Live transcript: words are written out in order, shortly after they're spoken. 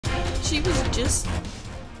she was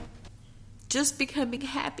just becoming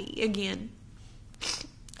happy again.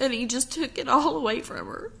 And he just took it all away from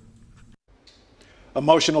her.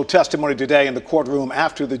 Emotional testimony today in the courtroom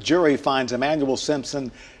after the jury finds Emmanuel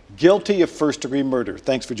Sampson guilty of first-degree murder.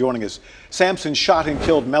 Thanks for joining us. Sampson shot and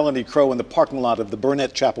killed Melanie Crow in the parking lot of the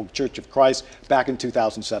Burnett Chapel Church of Christ back in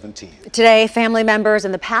 2017. Today, family members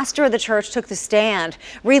and the pastor of the church took the stand,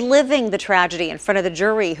 reliving the tragedy in front of the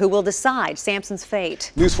jury who will decide Sampson's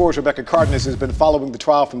fate. News 4's Rebecca Cardenas has been following the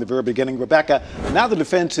trial from the very beginning. Rebecca, now the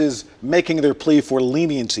defense is making their plea for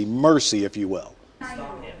leniency, mercy, if you will.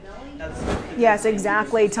 Yes,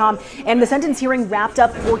 exactly, Tom. And the sentence hearing wrapped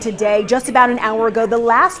up for today. Just about an hour ago, the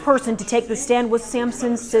last person to take the stand was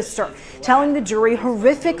Sampson's sister, telling the jury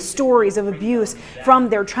horrific stories of abuse from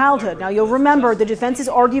their childhood. Now, you'll remember the defense's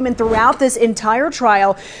argument throughout this entire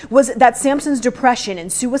trial was that Sampson's depression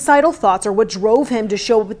and suicidal thoughts are what drove him to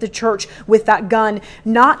show up at the church with that gun,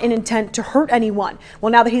 not an intent to hurt anyone.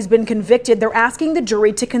 Well, now that he's been convicted, they're asking the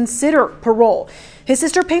jury to consider parole. His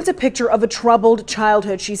sister paints a picture of a troubled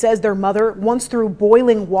childhood. She says their mother once threw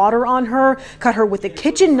boiling water on her, cut her with a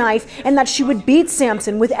kitchen knife, and that she would beat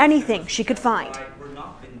Sampson with anything she could find.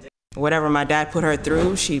 Whatever my dad put her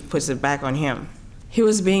through, she puts it back on him. He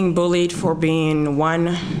was being bullied for being,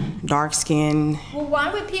 one, dark-skinned. Well,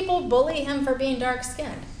 why would people bully him for being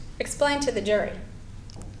dark-skinned? Explain to the jury.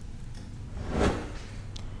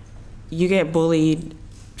 You get bullied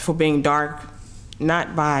for being dark,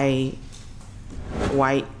 not by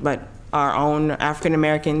white, but our own African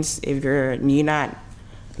Americans. If you're not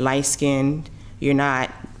light-skinned, you're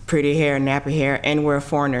not pretty hair, nappy hair, and we're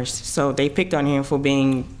foreigners. So they picked on him for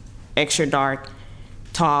being extra dark,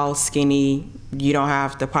 tall, skinny. You don't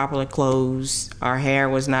have the popular clothes. Our hair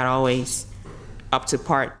was not always up to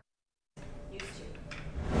par.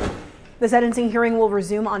 The sentencing hearing will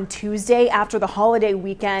resume on Tuesday after the holiday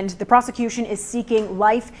weekend. The prosecution is seeking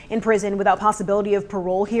life in prison without possibility of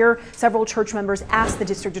parole here. Several church members asked the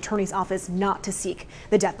district attorney's office not to seek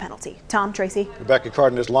the death penalty. Tom, Tracy. Rebecca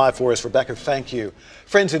Cardenas live for us. Rebecca, thank you.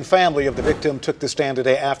 Friends and family of the victim took the stand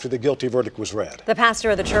today after the guilty verdict was read. The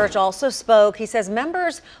pastor of the church also spoke. He says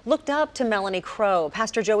members looked up to Melanie Crow.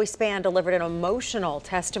 Pastor Joey Spann delivered an emotional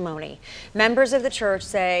testimony. Members of the church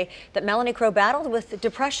say that Melanie Crow battled with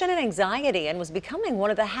depression and anxiety and was becoming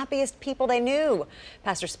one of the happiest people they knew.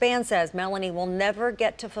 Pastor Spann says Melanie will never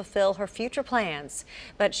get to fulfill her future plans,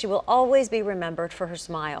 but she will always be remembered for her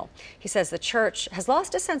smile. He says the church has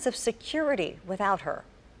lost a sense of security without her.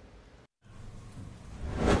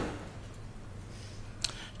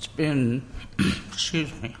 It's been,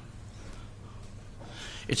 excuse me,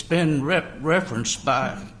 it's been referenced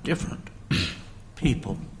by different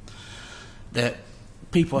people that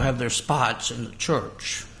people have their spots in the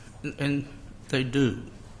church. And they do.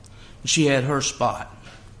 She had her spot,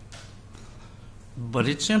 but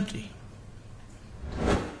it's empty.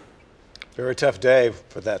 Very tough day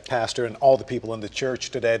for that pastor and all the people in the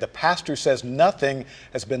church today. The pastor says nothing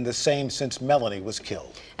has been the same since Melanie was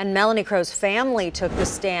killed. And Melanie Crow's family took the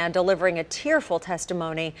stand, delivering a tearful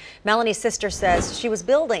testimony. Melanie's sister says she was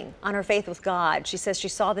building on her faith with God. She says she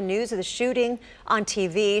saw the news of the shooting on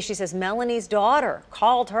TV. She says Melanie's daughter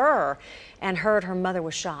called her and heard her mother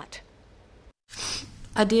was shot.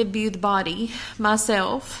 I did view the body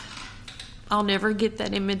myself. I'll never get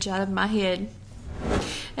that image out of my head.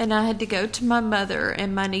 And I had to go to my mother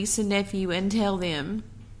and my niece and nephew and tell them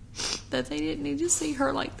that they didn't need to see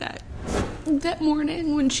her like that. That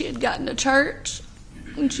morning when she had gotten to church,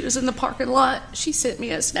 when she was in the parking lot, she sent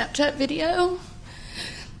me a Snapchat video,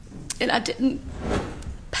 and I didn't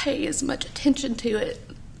pay as much attention to it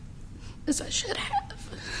as I should have.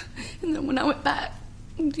 And then when I went back,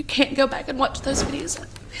 you can't go back and watch those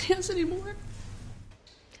videos anymore.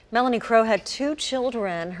 Melanie Crow had 2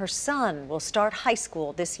 children. Her son will start high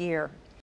school this year.